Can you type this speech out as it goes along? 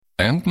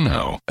And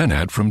now, an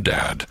ad from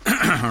Dad.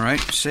 All right,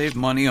 save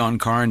money on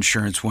car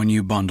insurance when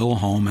you bundle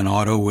home and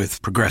auto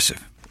with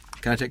Progressive.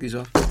 Can I take these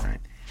off? All right.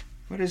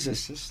 What is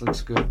this? This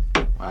looks good.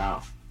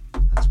 Wow,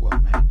 that's well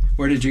made.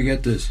 Where did you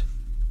get this?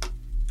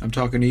 I'm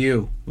talking to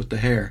you with the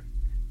hair.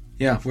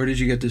 Yeah, where did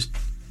you get this?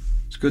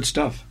 It's good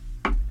stuff.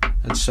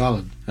 That's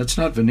solid. That's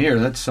not veneer,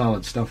 that's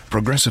solid stuff.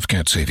 Progressive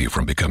can't save you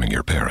from becoming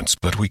your parents,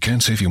 but we can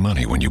save you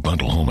money when you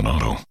bundle home and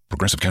auto.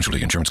 Progressive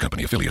Casualty Insurance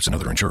Company, affiliates, and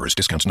other insurers.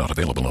 Discounts not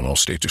available in all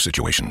states or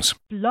situations.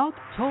 Blog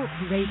Talk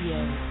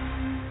Radio.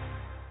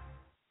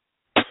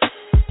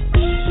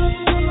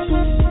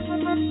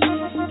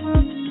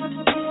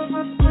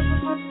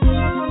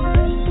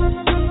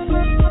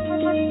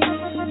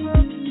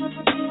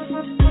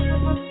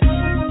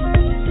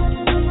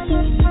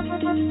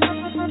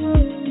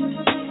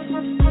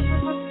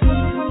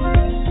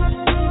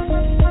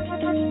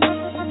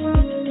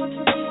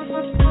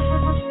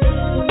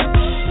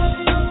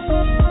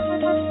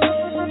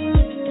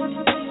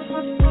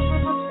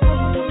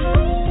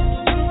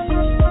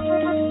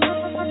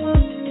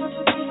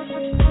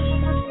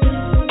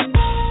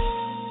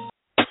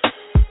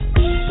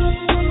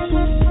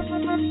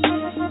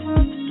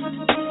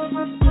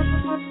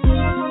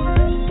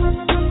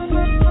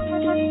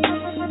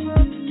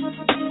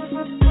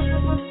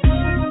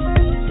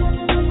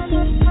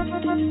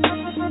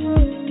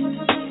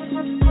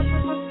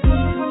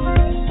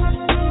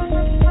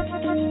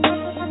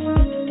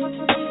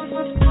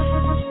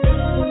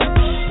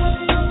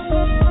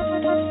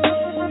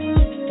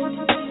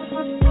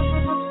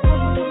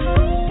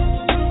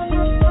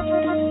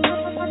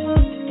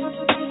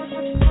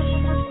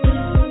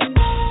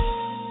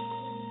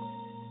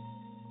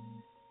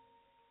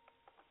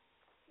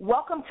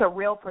 Welcome to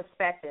Real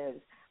Perspectives.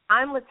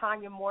 I'm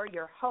Latanya Moore,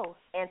 your host,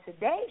 and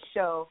today's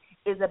show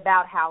is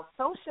about how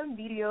social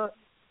media.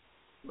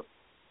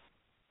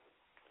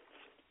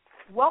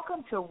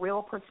 Welcome to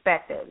Real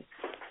Perspectives.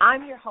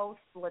 I'm your host,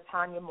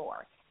 Latanya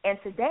Moore, and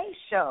today's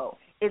show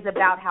is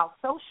about how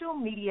social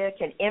media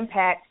can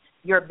impact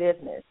your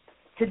business.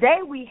 Today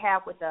we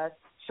have with us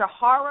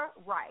Shahara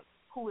Wright,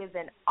 who is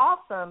an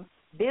awesome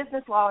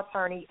business law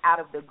attorney out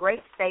of the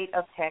great state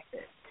of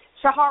Texas.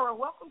 Shahara,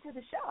 welcome to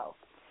the show.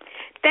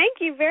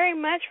 Thank you very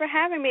much for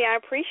having me. I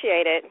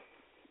appreciate it.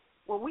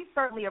 Well, we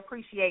certainly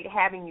appreciate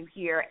having you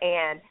here,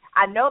 and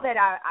I know that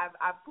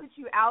I've put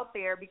you out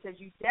there because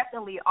you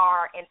definitely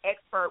are an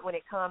expert when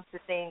it comes to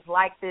things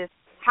like this,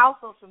 how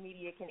social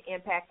media can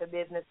impact the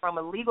business from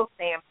a legal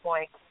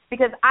standpoint,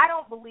 because I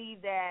don't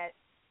believe that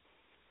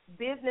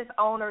business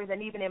owners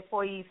and even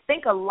employees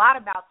think a lot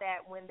about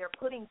that when they're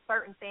putting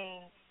certain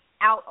things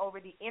out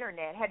over the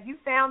Internet. Have you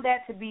found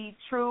that to be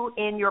true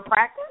in your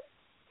practice?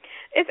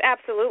 It's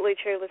absolutely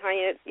true,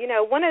 Latanya. You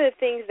know, one of the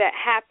things that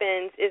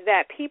happens is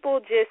that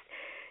people just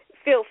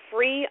feel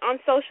free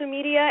on social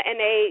media, and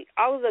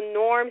all of the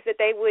norms that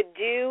they would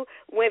do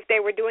if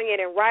they were doing it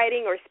in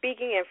writing or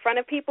speaking in front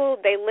of people,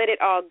 they let it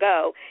all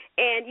go.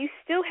 And you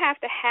still have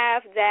to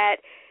have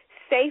that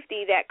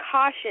safety, that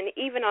caution,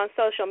 even on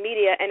social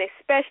media, and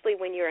especially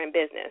when you're in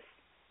business.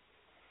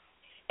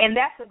 And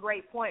that's a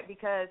great point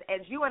because,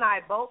 as you and I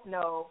both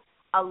know,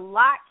 a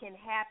lot can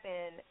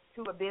happen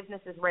to a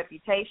business's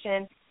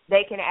reputation.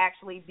 They can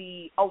actually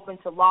be open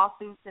to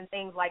lawsuits and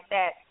things like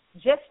that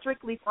just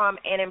strictly from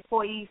an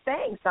employee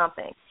saying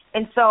something.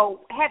 And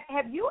so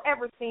have you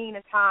ever seen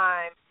a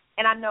time,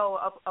 and I know,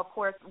 of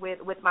course,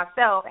 with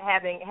myself,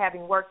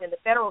 having worked in the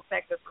federal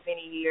sector for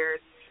many years,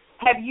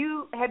 have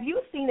you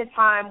seen a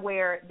time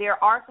where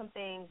there are some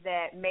things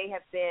that may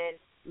have been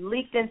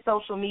leaked in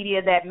social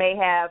media that may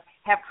have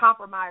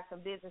compromised some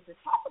businesses?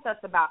 Talk with us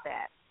about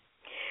that.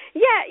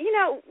 Yeah, you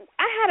know,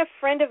 I had a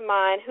friend of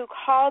mine who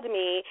called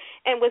me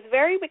and was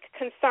very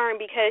concerned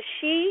because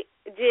she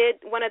did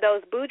one of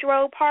those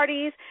boudreaux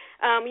parties,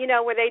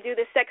 where they do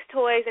the sex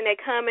toys and they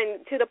come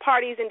to the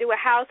parties and do a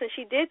house, and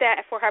she did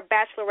that for her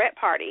bachelorette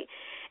party.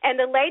 And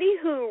the lady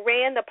who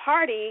ran the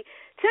party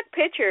took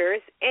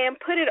pictures and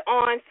put it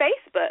on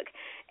Facebook.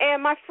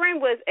 And my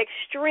friend was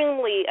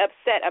extremely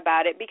upset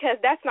about it because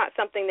that's not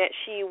something that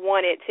she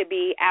wanted to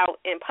be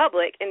out in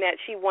public and that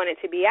she wanted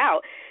to be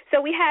out. So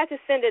we had to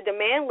send a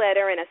demand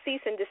letter and a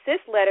cease and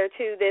desist letter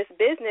to this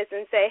business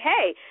and say,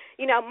 hey,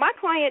 my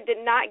client did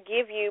not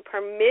give you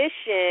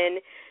permission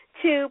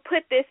to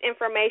put this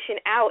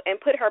information out and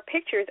put her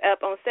pictures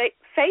up on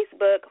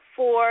Facebook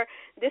for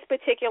this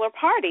particular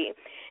party.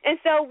 And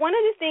so one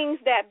of the things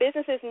that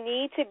businesses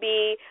need to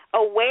be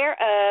aware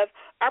of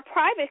are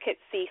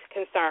privacy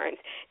concerns.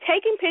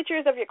 Taking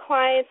pictures of your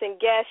clients and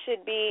guests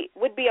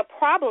would be a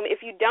problem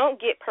if you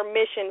don't get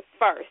permission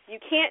first. You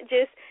can't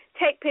just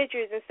take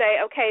pictures and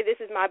say, okay,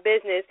 this is my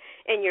business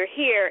and you're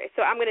here,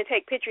 so I'm going to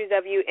take pictures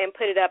of you and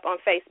put it up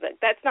on Facebook.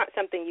 That's not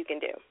something you can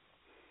do.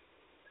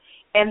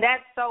 And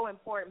that's so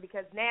important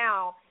because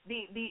now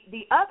the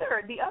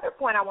other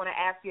point I want to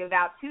ask you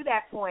about, to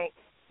that point,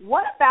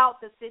 what about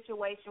the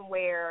situation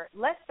where,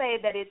 let's say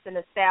that it's an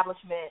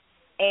establishment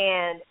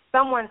and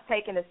someone's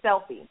taking a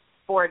selfie,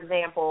 for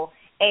example,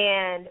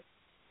 and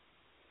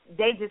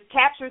they just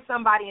capture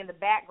somebody in the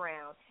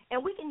background,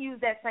 And we can use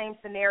that same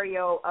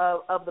scenario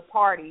of the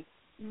party.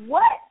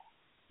 What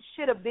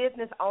should a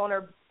business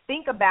owner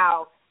think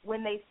about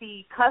when they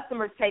see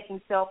customers taking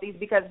selfies?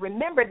 Because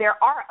remember,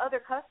 there are other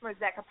customers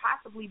that could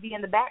possibly be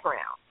in the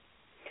background.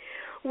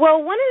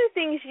 Well, one of the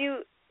things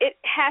it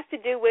has to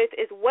do with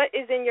is what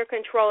is in your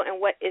control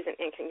and what isn't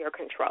in your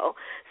control.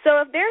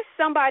 So if there's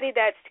somebody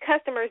that's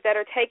customers that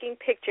are taking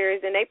pictures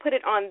and they put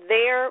it on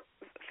their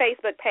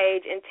Facebook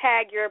page and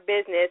tag your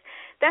business,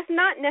 that's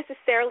not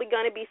necessarily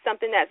going to be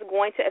something that's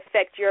going to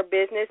affect your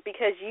business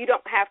because you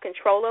don't have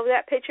control over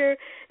that picture.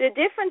 The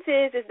difference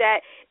is that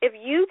if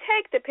you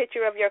take the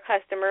picture of your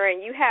customer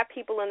and you have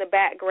people in the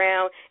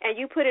background and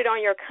you put it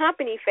on your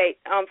company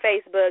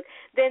Facebook,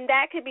 then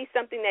that could be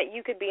something that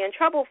you could be in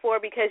trouble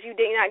for because you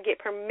did not get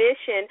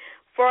permission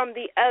from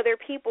the other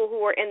people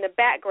who are in the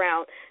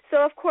background. So,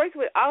 of course,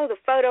 with all the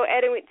photo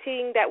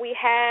editing that we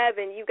have,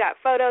 and you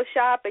got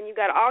Photoshop and you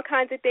got all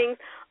kinds of things,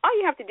 all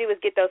you have to do is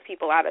get those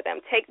people out of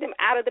them. Take them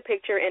out of the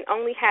picture and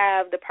only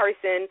have the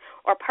person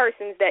or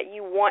persons that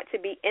you want to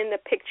be in the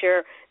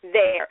picture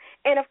there.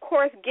 And, of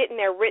course, getting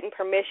their written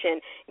permission,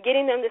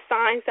 getting them to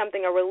sign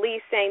something, a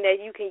release saying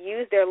that you can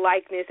use their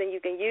likeness and you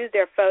can use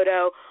their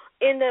photo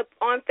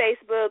on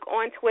Facebook,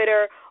 on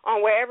Twitter,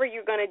 on wherever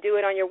you're going to do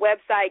it, on your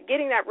website.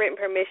 Getting that written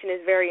permission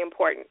is very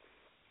important.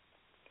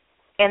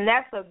 And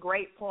that's a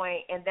great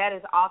point, and that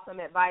is awesome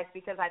advice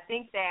because I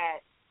think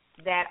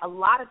that a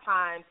lot of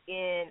times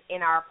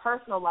in our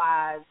personal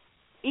lives,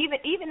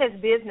 even as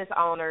business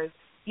owners,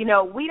 you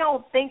know, we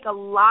don't think a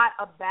lot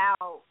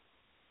about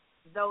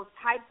those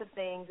types of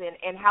things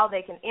and how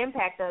they can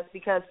impact us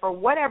because for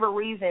whatever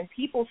reason,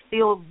 people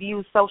still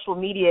view social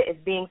media as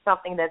being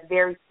something that's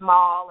very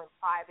small and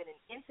private and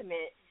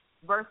intimate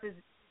versus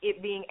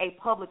it being a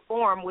public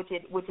forum, which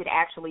it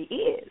actually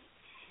is.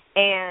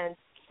 And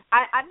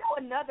I know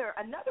another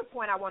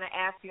point I want to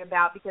ask you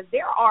about because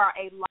there are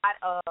a lot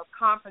of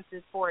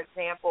conferences, for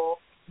example,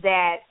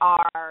 that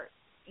are,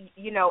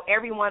 you know,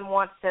 everyone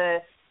wants to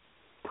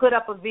put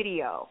up a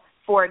video,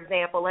 for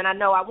example. And I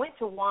know I went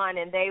to one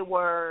and they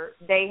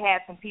had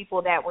some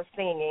people that were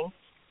singing,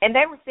 and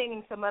they were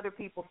singing some other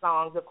people's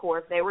songs, of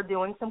course. They were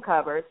doing some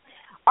covers.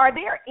 Are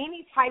there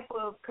any type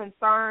of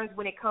concerns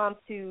when it comes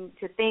to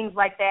things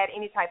like that,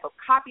 any type of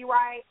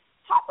copyright?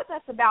 Talk with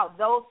us about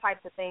those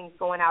types of things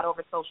going out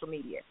over social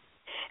media.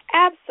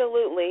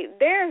 Absolutely.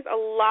 There's a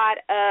lot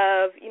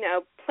of, you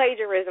know,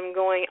 plagiarism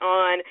going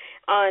on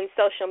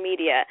social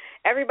media.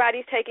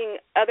 Everybody's taking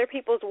other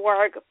people's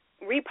work,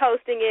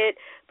 reposting it,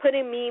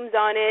 putting memes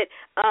on it,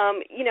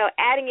 you know,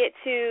 adding it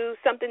to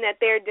something that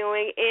they're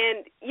doing,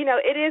 and, you know,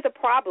 it is a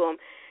problem.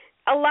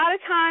 A lot of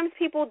times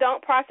people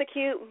don't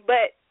prosecute,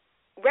 but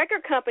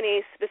record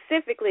companies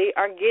specifically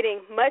are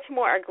getting much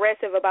more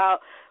aggressive about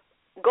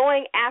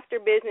going after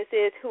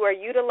businesses who are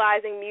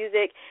utilizing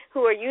music,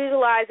 who are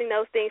utilizing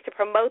those things to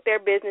promote their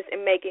business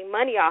and making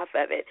money off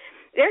of it.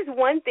 There's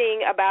one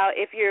thing about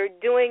if you're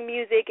doing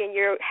music and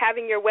you're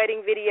having your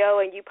wedding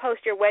video and you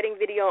post your wedding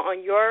video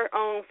on your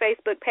own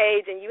Facebook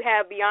page and you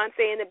have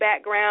Beyonce in the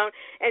background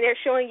and they're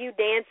showing you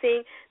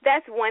dancing,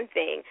 that's one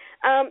thing.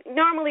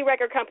 Normally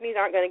record companies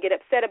aren't going to get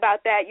upset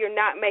about that. You're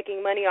not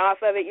making money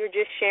off of it. You're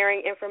just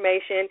sharing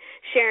information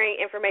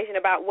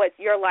about what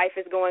your life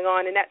is going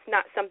on, and that's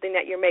not something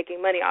that you're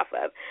making money off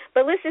of.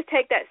 But let's just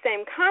take that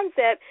same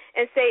concept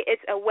and say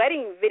it's a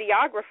wedding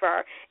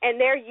videographer and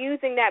they're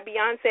using that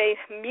Beyonce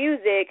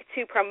music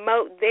to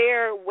promote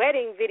their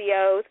wedding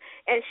videos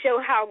and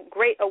show how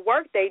great a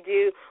work they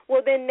do.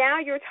 Well, then now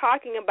you're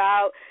talking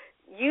about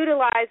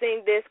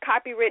utilizing this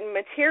copywritten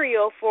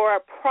material for a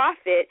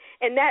profit,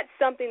 and that's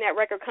something that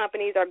record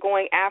companies are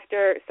going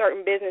after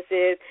certain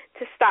businesses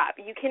to stop.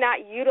 You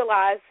cannot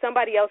utilize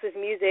somebody else's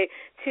music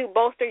to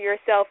bolster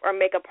yourself or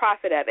make a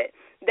profit of it.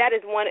 That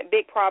is one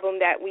big problem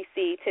that we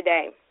see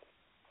today.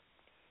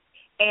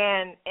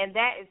 And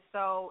that is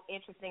so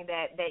interesting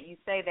that you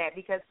say that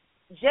because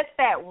just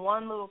that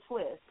one little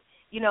twist,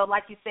 you know,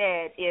 like you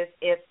said,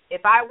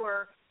 if I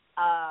were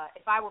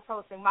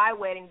posting my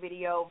wedding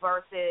video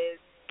versus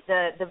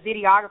the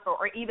videographer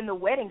or even the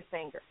wedding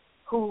singer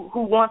who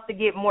wants to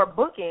get more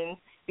bookings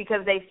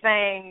because they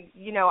sang,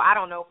 you know, I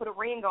don't know, put a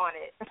ring on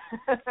it.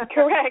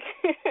 Correct.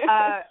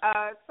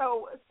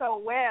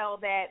 so well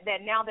that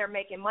now they're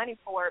making money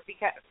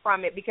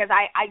from it because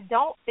I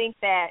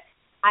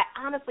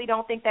honestly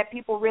don't think that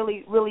people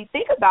really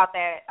think about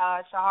that,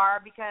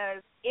 Shahar,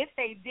 because if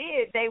they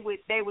did, they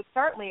would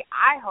certainly,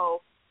 I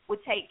hope,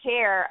 would take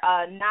care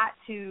not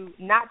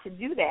to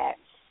do that.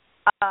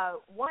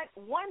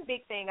 One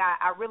big thing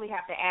I really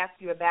have to ask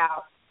you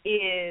about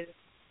is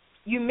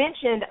you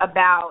mentioned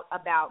about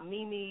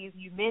memes.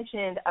 You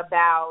mentioned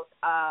about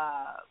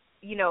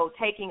you know,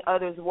 taking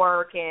others'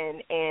 work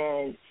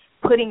and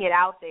putting it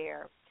out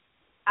there.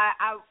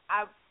 I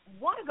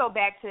want to go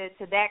back to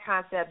that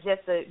concept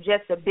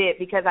just a bit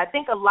because I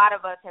think a lot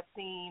of us have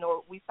seen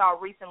or we saw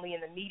recently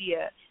in the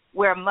media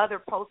where a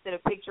mother posted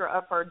a picture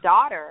of her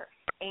daughter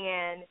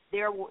and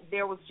there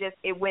was just,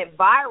 it went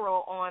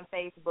viral on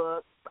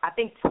Facebook, I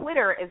think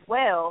Twitter as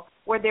well,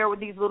 where there were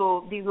these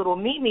little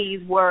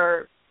memes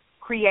were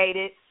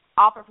created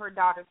off of her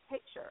daughter's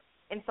picture.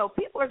 And so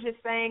people are just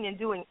saying and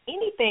doing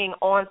anything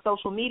on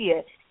social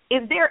media.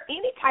 Is there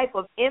any type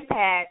of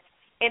impact?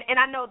 And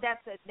I know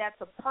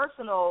that's a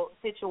personal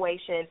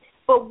situation,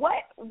 but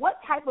what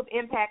type of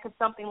impact could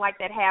something like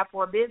that have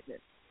for a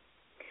business?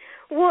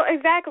 Well,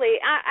 exactly.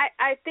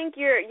 I think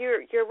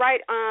you're right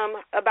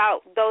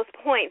about those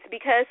points,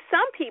 because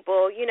some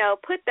people,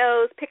 put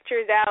those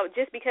pictures out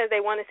just because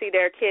they want to see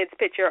their kid's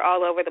picture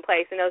all over the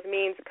place, and those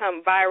memes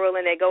come viral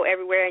and they go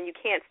everywhere and you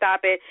can't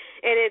stop it,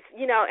 and it's,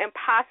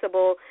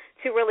 impossible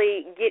to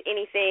really get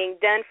anything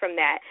done from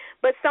that.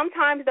 But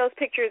sometimes those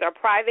pictures are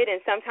private,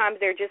 and sometimes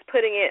they're just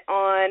putting it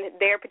on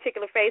their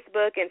particular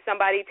Facebook, and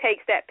somebody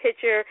takes that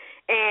picture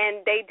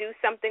and they do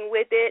something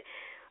with it.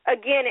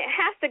 Again, it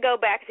has to go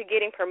back to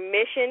getting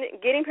permission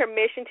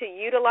to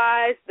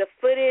utilize the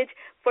footage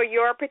for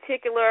your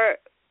particular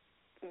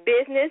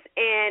business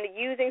and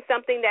using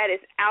something that is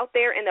out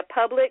there in the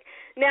public.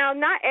 Now,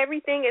 not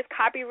everything is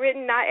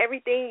copywritten. Not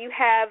everything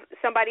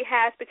somebody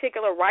has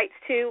particular rights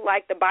to,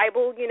 like the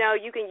Bible.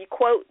 You can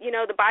quote,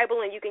 the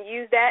Bible, and you can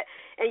use that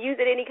and use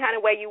it any kind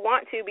of way you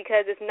want to,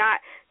 because it's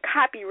not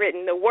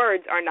copywritten. The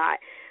words are not.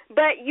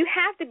 But you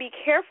have to be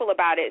careful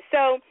about it.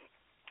 So,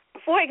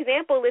 for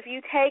example, if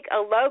you take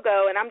a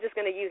logo, and I'm just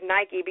going to use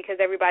Nike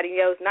because everybody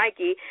knows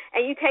Nike,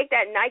 and you take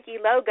that Nike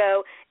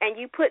logo and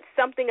you put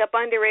something up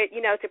under it,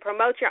 to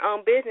promote your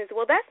own business,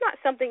 well, that's not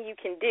something you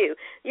can do.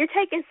 You're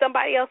taking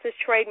somebody else's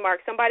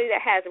trademark, somebody that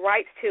has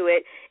rights to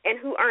it and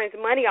who earns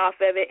money off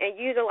of it, and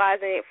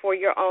utilizing it for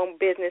your own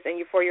business and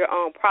for your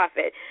own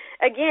profit.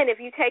 Again,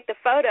 if you take the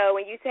photo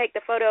and you take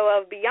the photo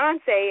of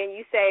Beyonce and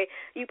you say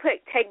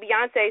take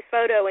Beyonce's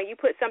photo and you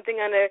put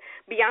something under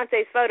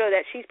Beyonce's photo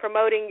that she's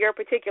promoting your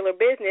particular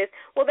business,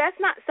 well, that's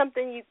not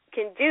something you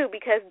can do,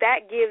 because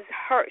that gives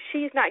her,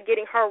 she's not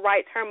getting her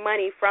rights, her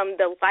money from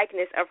the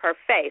likeness of her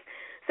face.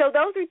 So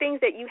those are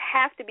things that you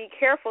have to be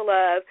careful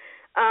of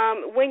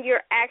when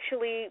you're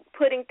actually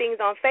putting things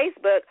on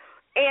Facebook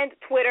and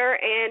Twitter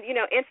and,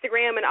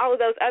 Instagram and all of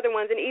those other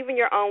ones, and even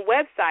your own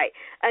website.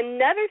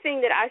 Another thing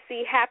that I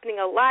see happening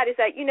a lot is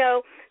that,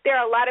 there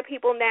are a lot of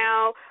people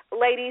now,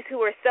 ladies who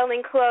are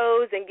selling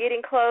clothes and getting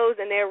clothes,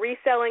 and they're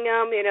reselling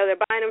them. They're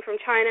buying them from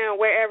China or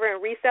wherever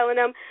and reselling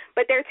them,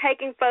 but they're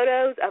taking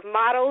photos of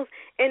models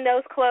in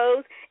those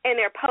clothes, and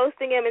they're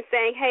posting them and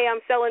saying, hey,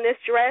 I'm selling this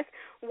dress.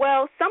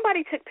 Well,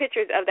 somebody took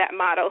pictures of that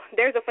model.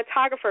 There's a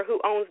photographer who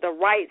owns the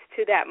rights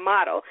to that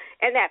model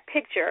and that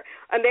picture,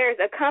 and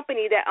there's a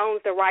company that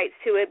owns the rights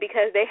to it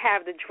because they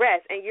have the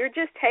dress, and you're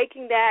just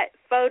taking that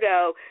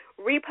photo,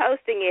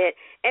 reposting it,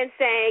 and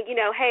saying,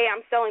 hey,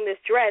 I'm selling this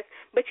dress,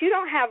 but you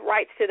don't have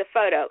rights to the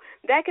photo.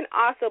 That can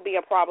also be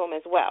a problem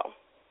as well.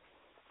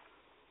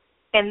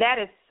 And that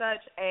is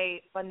such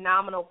a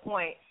phenomenal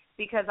point,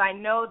 because I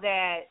know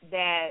that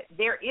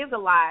there is a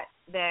lot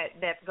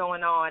that's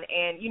going on,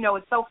 and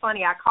it's so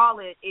funny. I call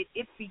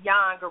it's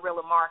beyond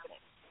guerrilla marketing.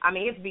 I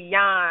mean, it's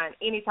beyond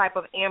any type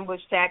of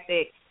ambush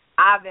tactic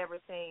I've ever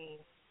seen.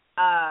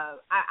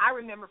 I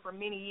remember for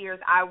many years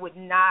I would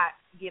not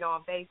get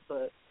on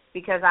Facebook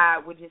because I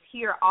would just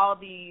hear all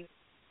these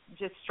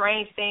just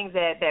strange things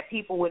that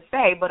people would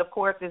say. But of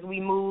course, as we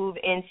move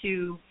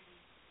into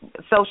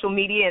social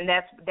media, and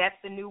that's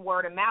the new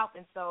word of mouth,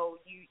 and so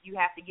you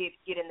have to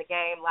get in the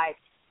game like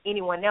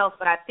anyone else.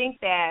 But I think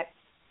that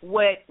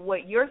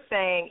what you're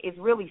saying is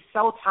really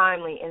so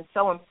timely and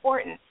so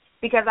important,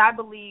 because I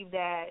believe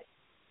that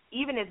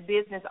even as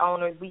business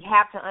owners, we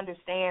have to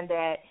understand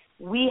that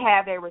we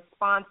have a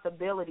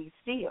responsibility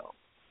still.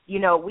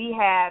 We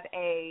have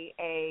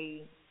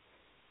a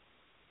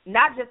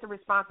not just a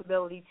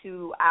responsibility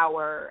to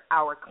our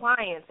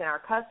clients and our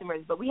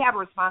customers, but we have a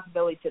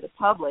responsibility to the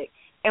public,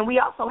 and we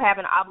also have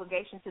an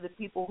obligation to the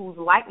people whose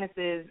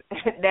likenesses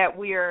that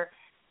we're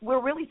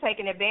really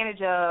taking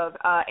advantage of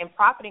and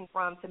profiting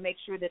from, to make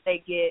sure that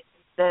they get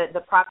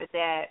the profit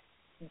that,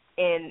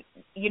 and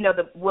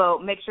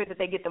make sure that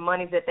they get the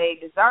money that they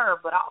deserve,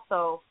 but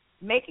also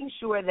making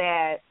sure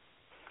that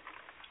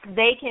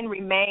they can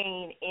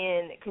remain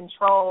in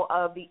control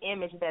of the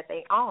image that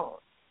they own.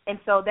 And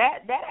so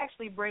that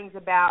actually brings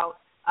about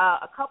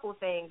a couple of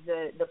things.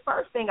 The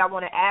first thing I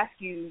want to ask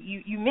you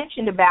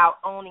mentioned about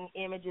owning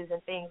images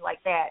and things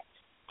like that.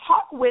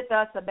 Talk with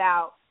us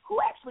about who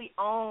actually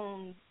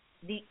owns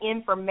the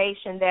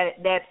information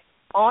that's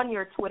on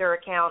your Twitter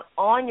account,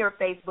 on your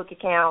Facebook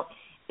account.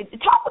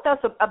 Talk with us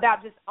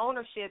about just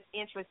ownership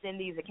interest in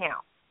these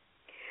accounts.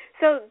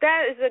 So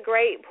that is a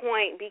great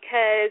point,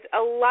 because a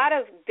lot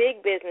of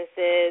big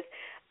businesses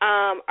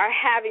are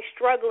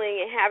struggling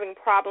and having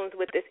problems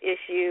with this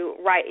issue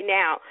right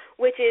now,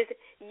 which is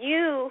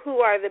you, who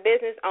are the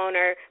business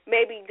owner,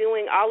 may be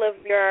doing all of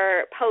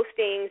your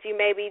postings, you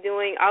may be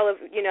doing all of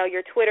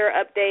your Twitter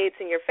updates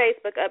and your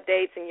Facebook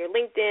updates and your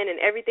LinkedIn and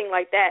everything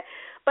like that.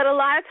 But a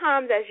lot of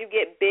times as you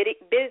get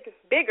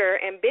bigger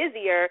and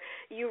busier,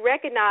 you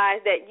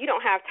recognize that you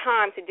don't have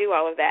time to do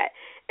all of that.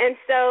 And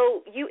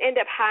so you end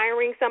up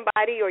hiring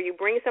somebody, or you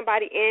bring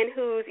somebody in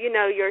who's,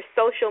 your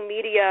social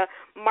media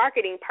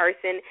marketing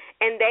person,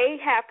 and they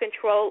have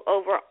control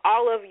over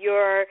all of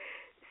your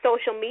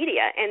social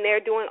media and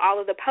they're doing all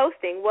of the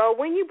posting. Well,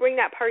 when you bring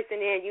that person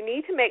in, you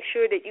need to make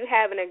sure that you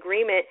have an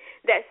agreement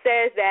that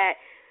says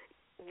that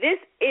this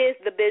is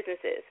the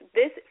businesses.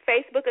 This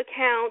Facebook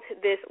account,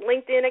 this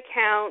LinkedIn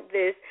account,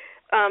 this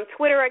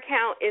Twitter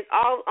account is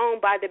all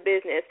owned by the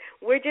business.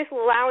 We're just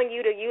allowing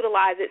you to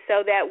utilize it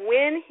so that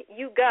when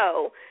you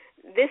go,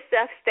 this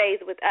stuff stays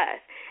with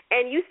us.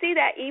 And you see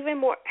that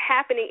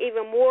happening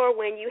even more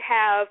when you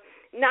have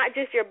not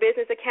just your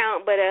business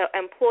account, but an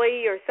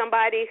employee or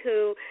somebody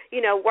who,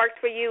 works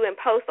for you and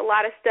posts a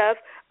lot of stuff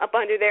up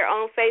under their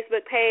own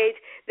Facebook page,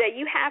 that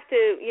you have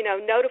to,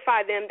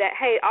 notify them that,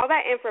 hey, all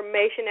that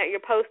information that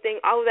you're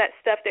posting, all of that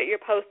stuff that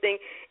you're posting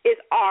is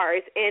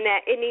ours, and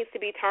that it needs to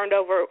be turned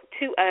over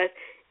to us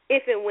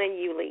if and when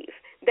you leave.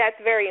 That's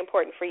very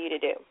important for you to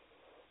do.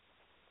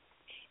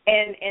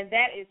 And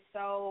that is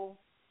so,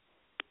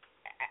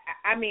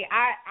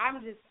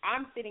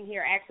 I'm sitting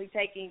here actually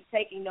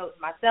taking notes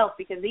myself,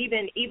 because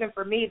even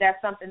for me,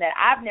 that's something that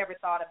I've never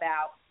thought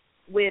about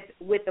with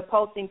the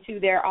posting to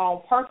their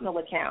own personal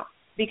account.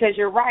 Because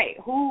you're right,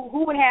 who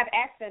would have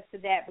access to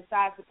that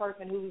besides the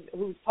person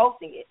who's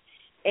posting it?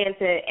 And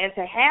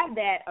to have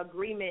that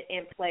agreement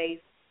in place,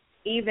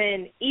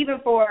 even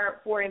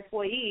for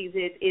employees,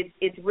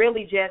 it's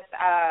really just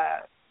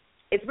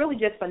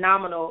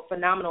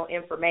phenomenal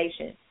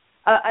information.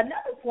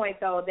 Another point,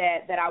 though,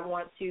 that I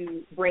want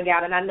to bring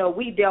out, and I know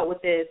we dealt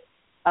with this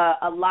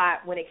a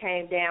lot when it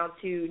came down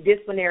to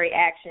disciplinary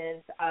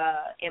actions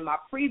in my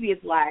previous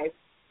life,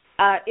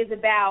 is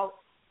about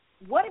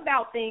what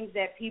about things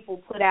that people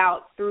put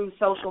out through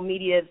social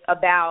media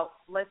about,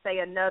 let's say,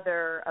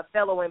 a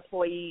fellow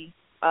employee,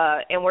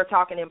 and we're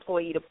talking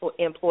employee to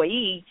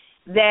employee,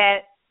 that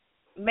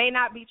may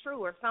not be true,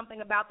 or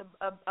something about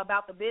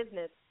the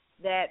business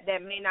that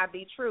may not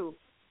be true.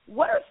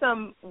 What are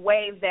some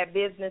ways that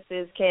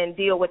businesses can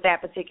deal with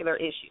that particular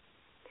issue?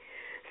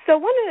 So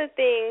one of the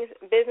things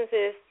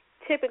businesses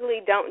typically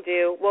don't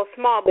do,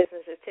 small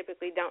businesses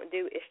typically don't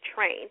do, is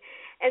train.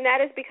 And that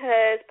is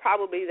because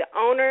probably the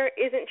owner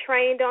isn't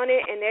trained on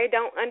it and they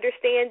don't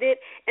understand it,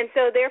 and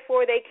so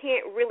therefore they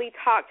can't really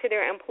talk to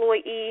their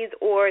employees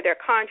or their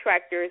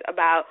contractors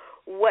about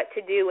what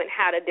to do and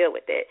how to deal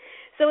with it.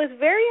 So it's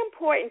very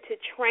important to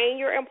train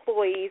your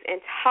employees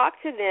and talk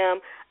to them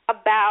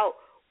about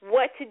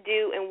what to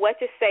do and what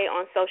to say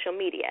on social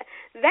media.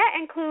 That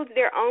includes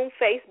their own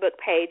Facebook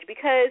page,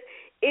 because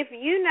if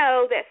you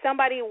know that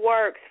somebody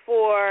works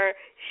for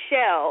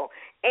Shell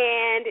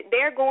and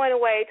they're going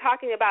away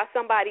talking about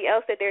somebody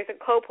else, that there's a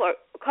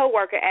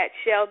coworker at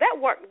Shell,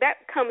 that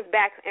comes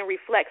back and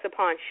reflects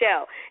upon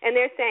Shell. And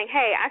they're saying,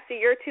 hey, I see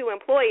your two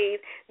employees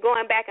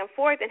going back and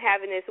forth and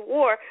having this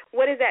war.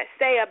 What does that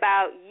say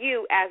about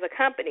you as a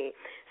company?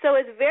 So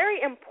it's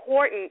very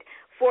important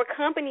for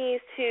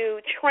companies to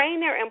train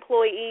their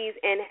employees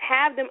and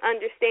have them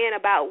understand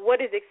about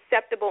what is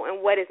acceptable and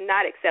what is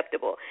not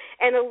acceptable.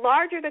 And the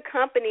larger the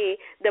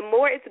company, the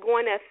more it's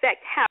going to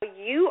affect how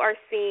you are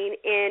seen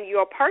in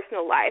your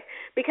personal life.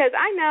 Because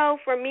I know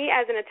for me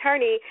as an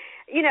attorney,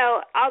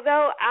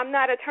 although I'm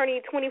not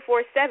attorney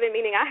 24/7,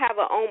 meaning I have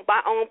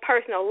my own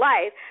personal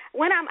life,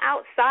 when I'm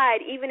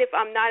outside, even if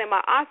I'm not in my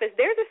office,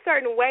 there's a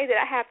certain way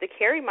that I have to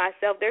carry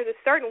myself. There's a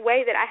certain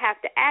way that I have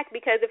to act,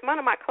 because if one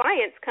of my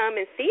clients come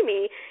and see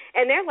me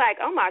and they're like,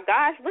 oh, my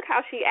gosh, look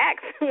how she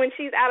acts when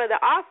she's out of the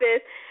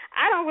office,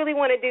 I don't really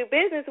want to do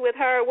business with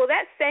her. Well,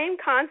 that same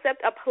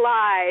concept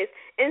applies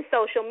in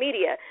social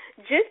media.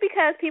 Just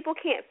because people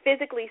can't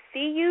physically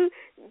see you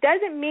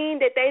doesn't mean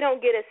that they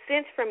don't get a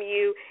sense from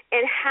you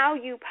and how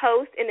you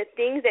post and the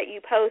things that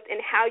you post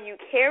and how you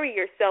carry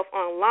yourself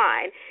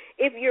online.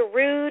 If you're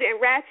rude and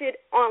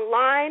ratchet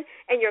online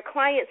and your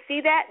clients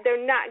see that, they're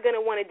not going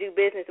to want to do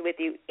business with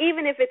you,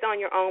 even if it's on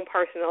your own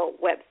personal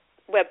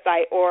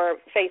website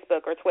or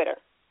Facebook or Twitter.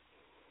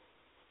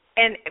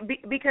 And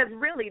because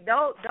really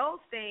those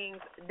things,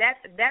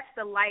 that's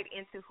the light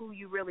into who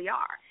you really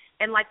are.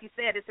 And like you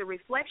said, it's a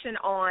reflection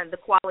on the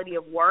quality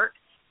of work.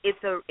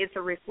 It's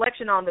a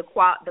reflection on the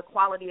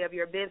quality of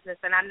your business.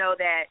 And I know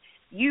that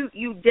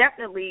you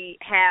definitely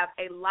have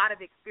a lot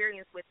of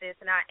experience with this.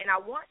 And I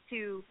want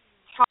to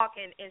talk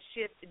and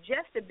shift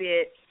just a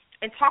bit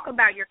and talk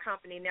about your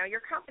company. Now,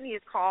 your company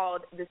is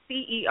called the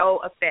CEO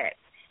Effect.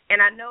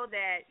 And I know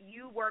that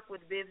you work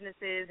with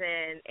businesses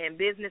and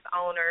business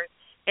owners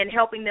and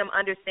helping them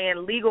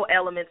understand legal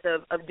elements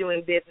of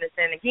doing business.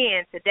 And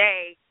again,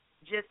 today,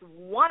 just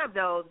one of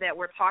those that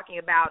we're talking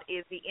about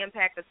is the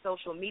impact of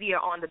social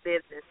media on the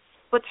business.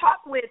 But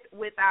talk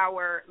with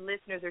our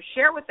listeners, or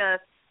share with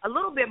us a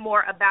little bit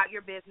more about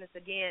your business.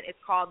 Again, it's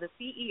called the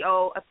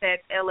CEO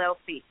Effect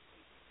LLC.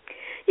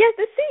 Yes,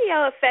 the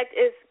CEO Effect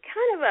is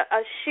kind of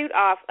a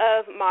shoot-off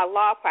of my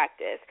law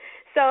practice.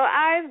 So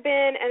I've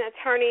been an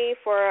attorney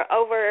for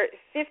over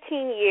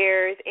 15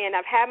 years, and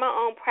I've had my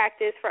own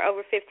practice for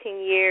over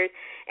 15 years,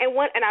 and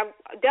I've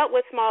dealt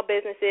with small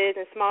businesses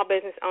and small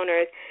business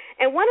owners.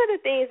 And one of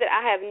the things that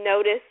I have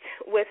noticed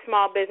with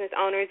small business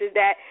owners is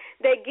that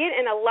they get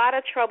in a lot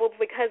of trouble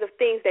because of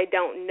things they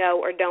don't know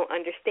or don't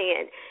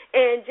understand.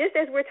 And just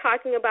as we're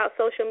talking about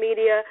social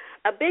media,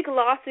 a big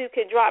lawsuit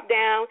could drop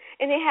down,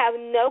 and they have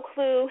no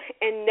clue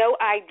and no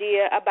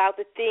idea about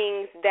the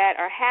things that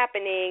are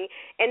happening,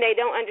 and they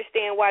don't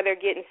understand why they're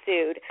getting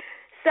sued.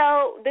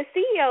 So the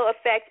CEO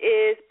effect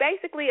is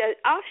basically an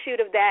offshoot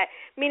of that,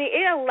 meaning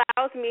it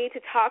allows me to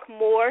talk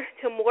more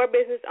to more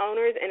business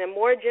owners in a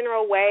more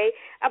general way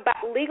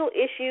about legal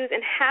issues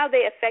and how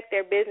they affect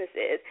their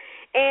businesses.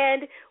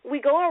 And we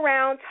go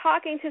around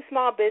talking to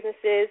small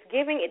businesses,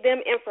 giving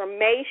them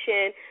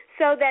information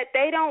so that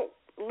they don't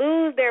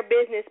lose their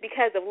business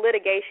because of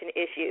litigation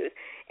issues.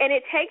 And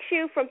it takes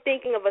you from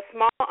thinking of a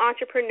small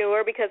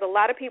entrepreneur, because a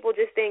lot of people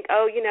just think,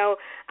 oh,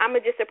 I'm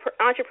just an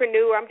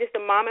entrepreneur, I'm just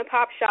a mom and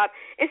pop shop,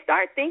 and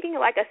start thinking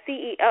like a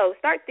CEO,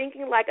 start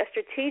thinking like a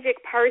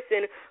strategic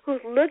person who's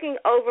looking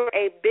over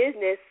a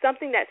business,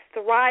 something that's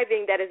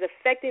thriving, that is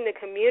affecting the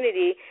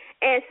community,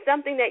 and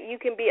something that you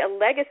can be a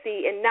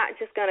legacy and not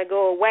just going to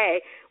go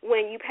away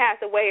when you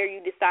pass away or you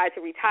decide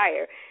to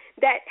retire.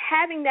 That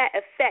having that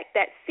effect,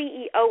 that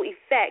CEO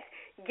effect,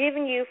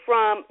 giving you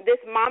from this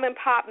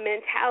mom-and-pop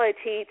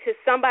mentality to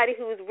somebody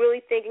who's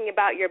really thinking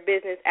about your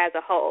business as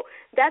a whole.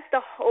 That's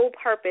the whole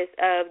purpose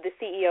of the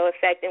CEO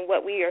effect and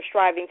what we are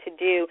striving to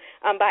do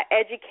by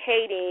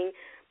educating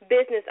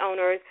business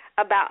owners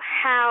about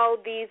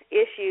how these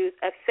issues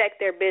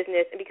affect their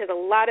business, because a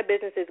lot of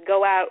businesses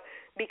go out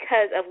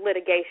because of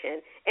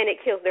litigation, and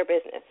it kills their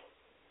business.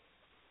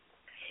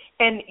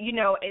 And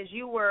as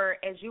you were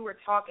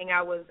talking,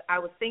 I was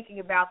thinking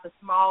about the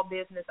small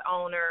business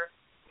owner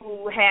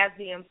who has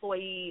the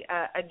employee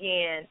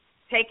again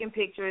taking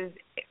pictures,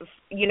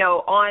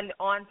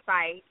 on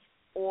site,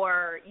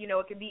 or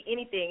it could be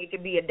anything. It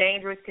could be a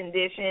dangerous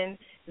condition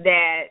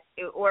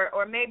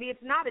or maybe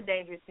it's not a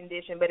dangerous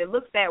condition, but it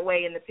looks that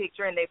way in the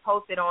picture, and they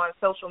post it on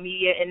social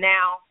media. And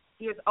now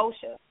here's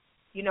OSHA,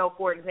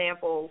 for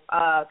example,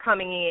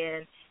 coming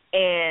in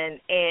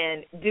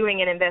and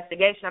doing an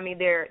investigation. I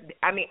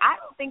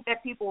don't think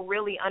that people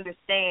really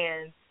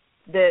understand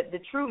the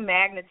true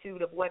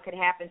magnitude of what could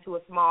happen to a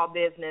small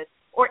business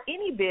or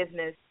any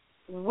business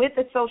with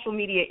a social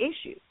media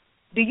issue.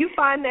 Do you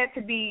find that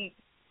to be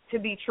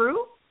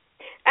true?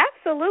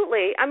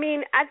 Absolutely.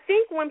 I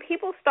think when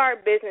people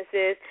start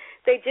businesses,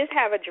 they just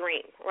have a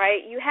dream,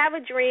 right? You have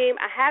a dream,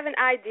 I have an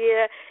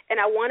idea,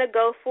 and I want to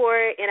go for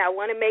it, and I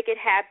want to make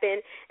it happen.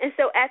 And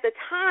so at the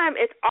time,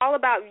 it's all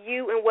about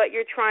you and what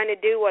you're trying to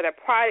do or the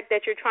product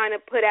that you're trying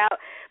to put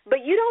out, but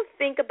you don't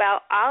think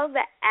about all of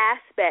the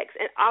aspects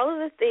and all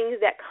of the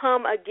things that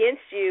come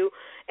against you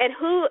and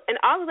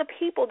all of the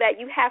people that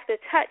you have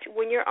to touch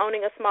when you're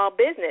owning a small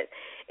business.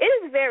 It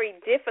is very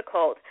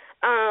difficult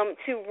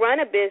to run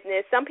a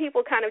business. Some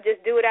people kind of just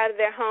do it out of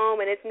their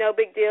home, and it's no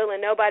big deal, and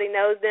nobody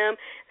knows them.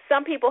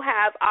 Some people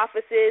have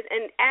offices,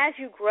 and as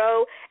you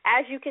grow,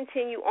 as you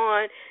continue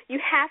on, you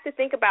have to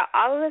think about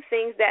all of the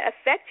things that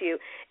affect you.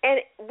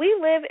 And we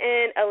live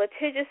in a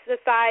litigious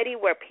society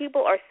where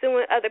people are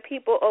suing other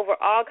people over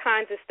all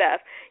kinds of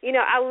stuff.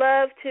 I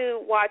love to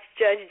watch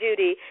Judge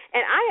Judy,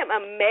 and I am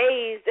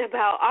amazed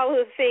about all of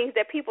the things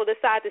that people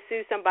decide to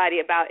sue somebody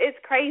about. It's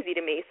crazy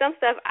to me. Some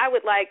stuff I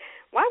would like,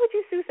 why would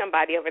you sue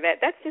somebody over that?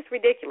 That's just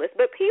ridiculous.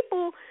 But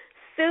people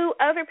sue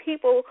other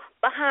people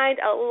behind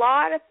a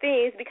lot of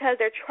things because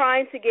they're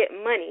trying to get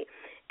money.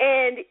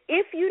 And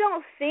if you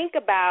don't think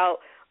about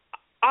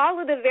all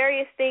of the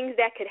various things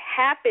that could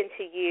happen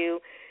to you,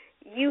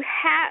 you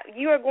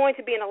are going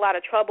to be in a lot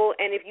of trouble.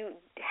 And if you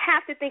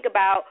have to think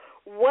about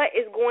what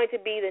is going to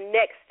be the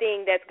next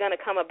thing that's going to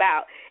come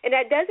about. And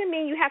that doesn't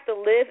mean you have to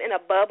live in a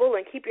bubble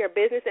and keep your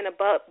business in a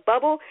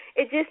bubble.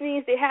 It just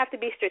means you have to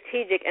be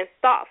strategic and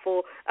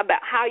thoughtful about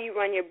how you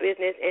run your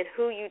business and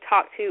who you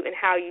talk to and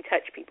how you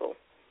touch people.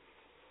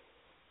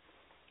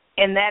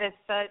 And that is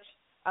such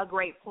a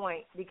great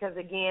point because,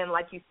 again,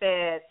 like you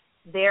said,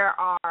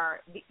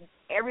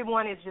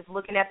 everyone is just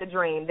looking at the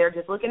dream. They're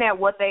just looking at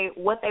what they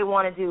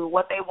want to do,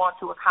 what they want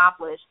to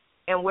accomplish,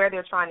 and where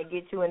they're trying to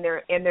get to, and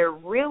they're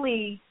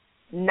really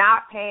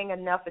not paying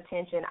enough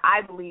attention,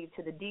 I believe,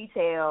 to the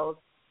details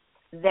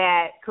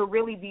that could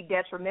really be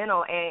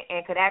detrimental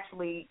and could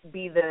actually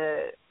be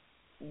the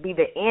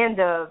end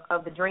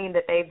of the dream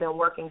that they've been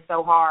working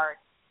so hard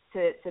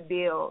to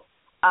build.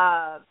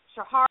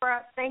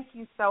 Shahara, thank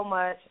you so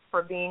much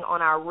for being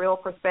on our Real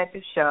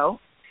Perspective show.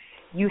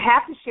 You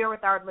have to share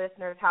with our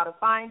listeners how to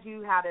find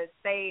you, how to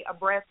stay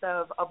abreast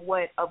of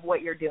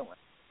what you're doing.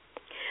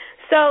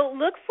 So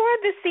look for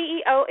the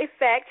CEO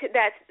Effect.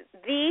 That's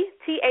the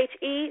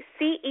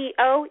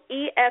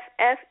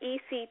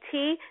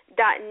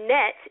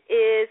TheCEOEffect.net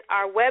is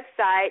our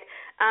website.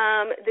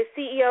 The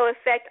CEO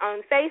Effect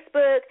on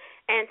Facebook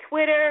and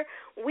Twitter.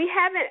 We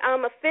haven't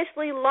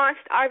officially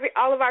launched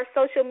all of our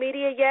social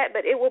media yet,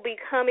 but it will be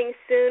coming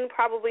soon,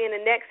 probably in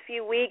the next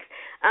few weeks.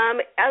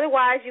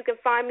 Otherwise, you can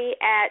find me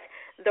at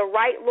The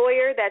Right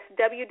Lawyer. That's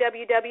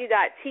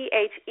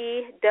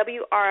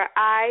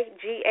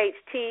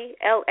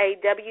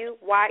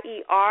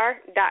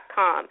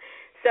www.TheWrightLawyer.com.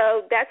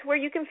 So that's where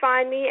you can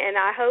find me, and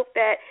I hope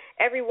that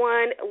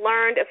everyone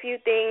learned a few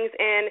things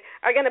and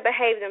are going to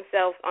behave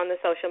themselves on the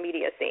social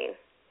media scene.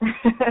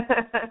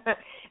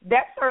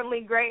 That's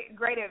certainly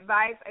great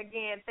advice.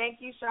 Again,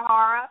 thank you,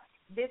 Shahara.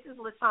 This is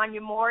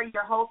LaTanya Moore,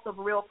 your host of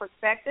Real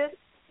Perspectives,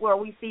 where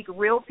we seek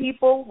real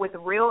people with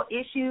real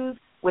issues,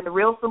 with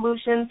real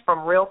solutions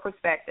from real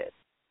perspectives.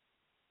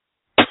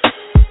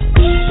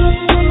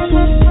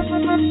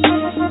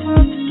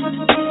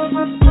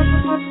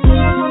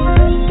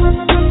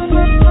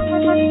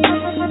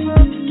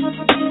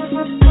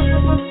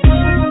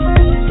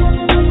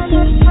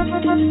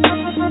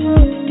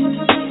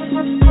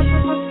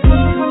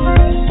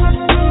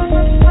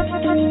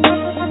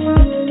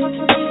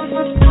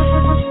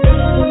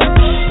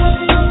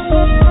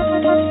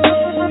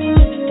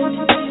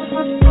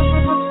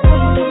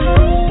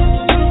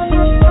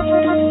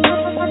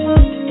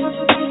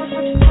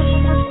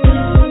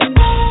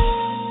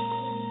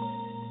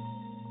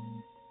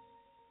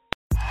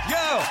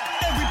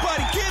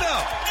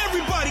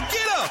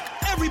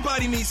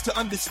 Everybody needs to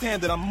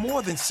understand that I'm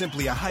more than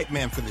simply a hype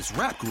man for this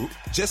rap group,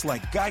 just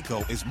like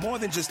Geico is more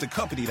than just a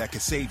company that can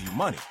save you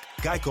money.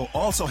 Geico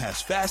also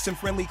has fast and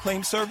friendly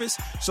claim service,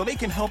 so they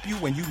can help you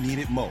when you need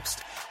it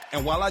most.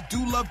 And while I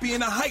do love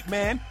being a hype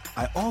man,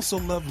 I also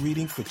love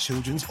reading for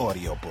children's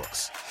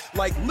audiobooks.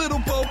 Like Little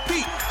Bo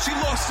Peep, she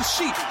lost the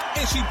sheep,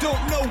 and she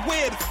don't know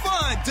where to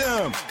find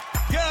them.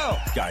 Yo!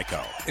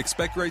 Geico.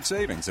 Expect great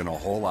savings and a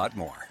whole lot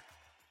more.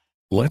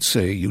 Let's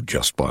say you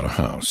just bought a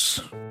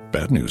house.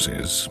 Bad news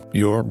is,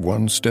 you're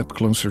one step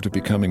closer to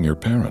becoming your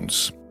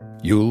parents.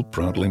 You'll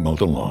proudly mow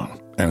the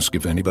lawn, ask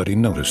if anybody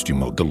noticed you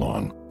mowed the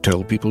lawn,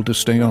 tell people to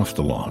stay off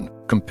the lawn,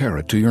 compare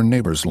it to your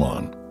neighbor's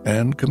lawn,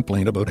 and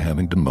complain about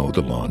having to mow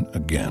the lawn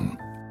again.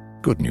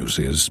 Good news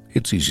is,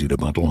 it's easy to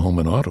bundle home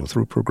and auto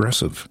through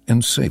Progressive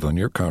and save on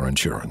your car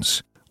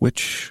insurance,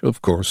 which,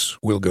 of course,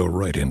 will go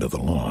right into the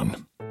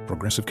lawn.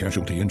 Progressive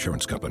Casualty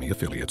Insurance Company,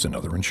 affiliates, and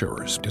other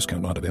insurers.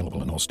 Discount not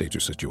available in all states or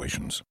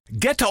situations.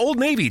 Get to Old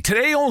Navy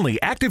today only.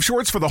 Active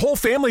shorts for the whole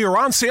family are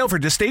on sale for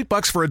just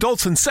 $8 for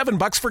adults and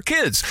 $7 for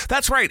kids.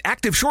 That's right,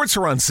 active shorts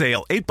are on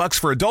sale. $8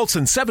 for adults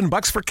and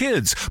 $7 for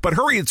kids. But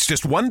hurry, it's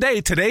just one day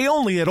today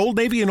only at Old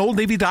Navy and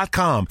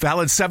OldNavy.com.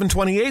 Valid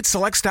 7/28,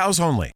 select styles only.